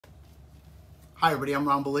Hi everybody,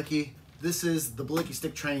 I'm Balicki. This is the Balicki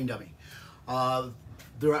stick training dummy.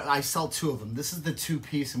 I sell two of them. This is the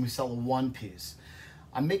 2-piece and we sell the 1-piece.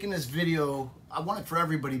 I'm making this video, I want it for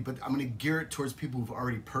everybody, but I'm gonna gear it towards people who've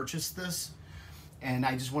already purchased this. And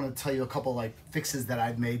I just want to tell you a couple like fixes that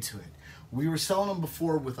I've made to it. We were selling them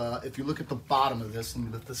before with, if you look at the bottom of this, let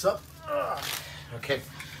me lift this up. Okay,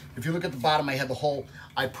 if you look at the bottom, I had the hole.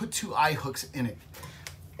 I put 2 eye hooks in it.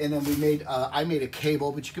 And then we made, I made a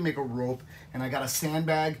cable, but you can make a rope. And I got a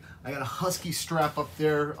sandbag. I got a husky strap up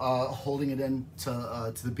there, holding it in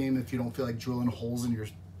to the beam if you don't feel like drilling holes in your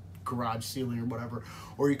garage ceiling or whatever.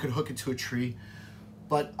 Or you could hook it to a tree.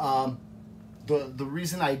 But the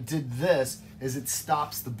reason I did this is it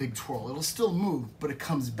stops the big twirl. It'll still move, but it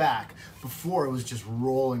comes back. Before it was just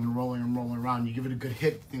rolling and rolling and rolling around. You give it a good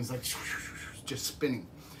hit, things like just spinning.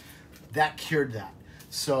 That cured that.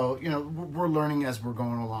 So, you know, we're learning as we're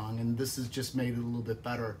going along, and this has just made it a little bit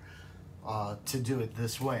better to do it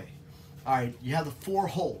this way. All right, you have the 4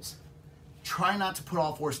 holes. Try not to put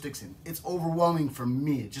all 4 sticks in. It's overwhelming for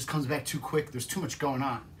me. It just comes back too quick. There's too much going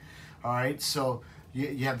on. All right, so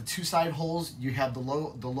you have the 2 side holes. You have the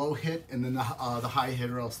low hit, and then the high hit,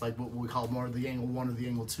 or else like what we call more the angle 1 or the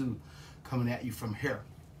angle 2 coming at you from here.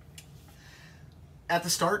 At the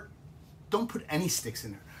start, don't put any sticks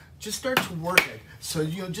in there. Just start to work it. So,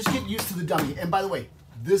 you know, just get used to the dummy. And by the way,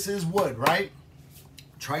 this is wood, right?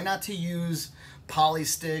 Try not to use poly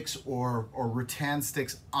sticks or rattan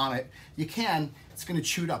sticks on it. You can, it's gonna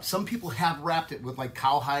chew it up. Some people have wrapped it with like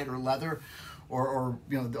cowhide or leather or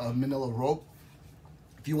you know, a manila rope.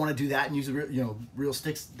 If you wanna do that and use real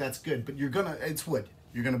sticks, that's good. But it's wood.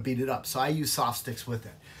 You're gonna beat it up. So I use soft sticks with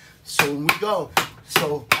it. So when we go,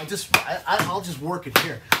 so I'll just work it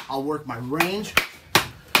here. I'll work my range,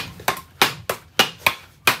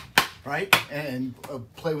 right? And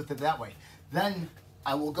play with it that way. Then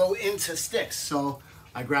I will go into sticks. So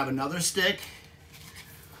I grab another stick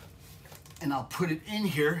and I'll put it in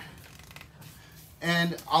here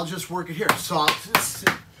and I'll just work it here. So I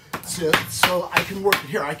can work it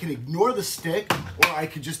here. I can ignore the stick, or I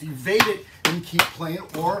could just evade it and keep playing,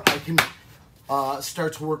 or I can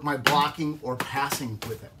start to work my blocking or passing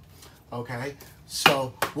with it. Okay?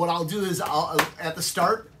 So what I'll do is at the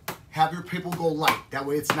start, have your people go light. That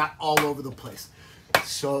way it's not all over the place.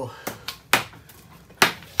 So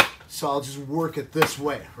I'll just work it this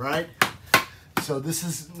way, right? So this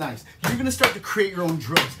is nice. You're gonna start to create your own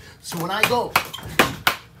drills. So when I go,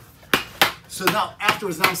 so now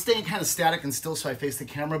afterwards, now I'm staying kind of static and still so I face the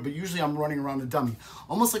camera, but usually I'm running around the dummy.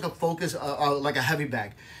 Almost like a focus, like a heavy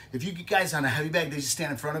bag. If you get guys on a heavy bag, they just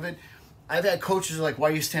stand in front of it. I've had coaches who are like, why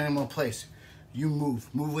are you standing in one place? You move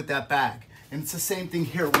with that bag. And it's the same thing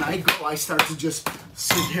here. When I go, I start to just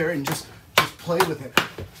sit here and just play with it.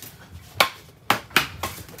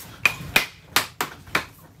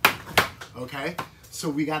 Okay, so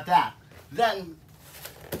we got that. Then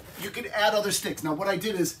you can add other sticks. Now what I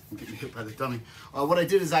did is, I'm getting hit by the dummy. What I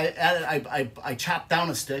did is I chopped down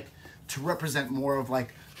a stick to represent more of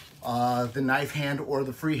like the knife hand or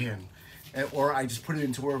the free hand. Or I just put it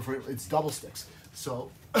into where it's double sticks.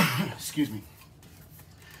 So, excuse me.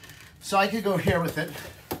 So I could go here with it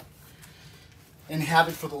and have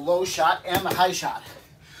it for the low shot and the high shot.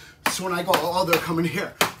 So when I go, oh, they're coming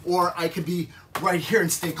here. Or I could be right here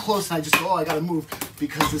and stay close and I just go, oh, I gotta move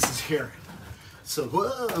because this is here. So,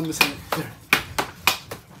 whoa, I'm missing it there.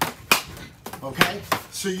 Okay,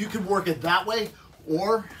 so you could work it that way,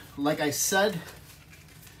 or like I said,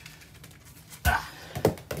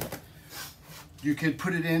 you could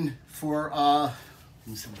put it in for, let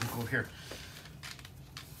me see, we'll go here.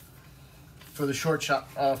 For the short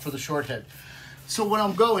shot, for the short head. So when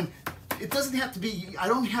I'm going, it doesn't have to be, I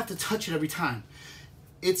don't have to touch it every time.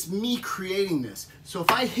 It's me creating this. So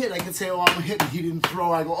if I hit, I can say, oh, I'm hitting, he didn't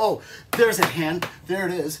throw. I go, oh, there's a hand, there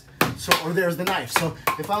it is. So, or there's the knife. So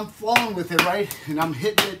if I'm flowing with it, right, and I'm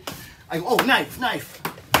hitting it, I go, oh, knife,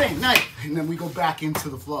 bang, knife. And then we go back into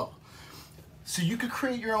the flow. So you could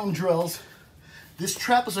create your own drills. This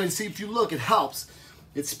trapezoid, see if you look, it helps.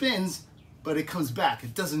 It spins, but it comes back.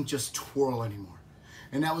 It doesn't just twirl anymore.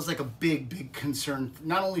 And that was like a big concern,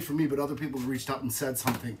 not only for me, but other people who reached out and said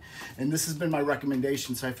something. And this has been my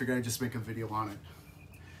recommendation, so I figured I'd just make a video on it.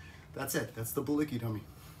 That's it. That's the Balicki dummy.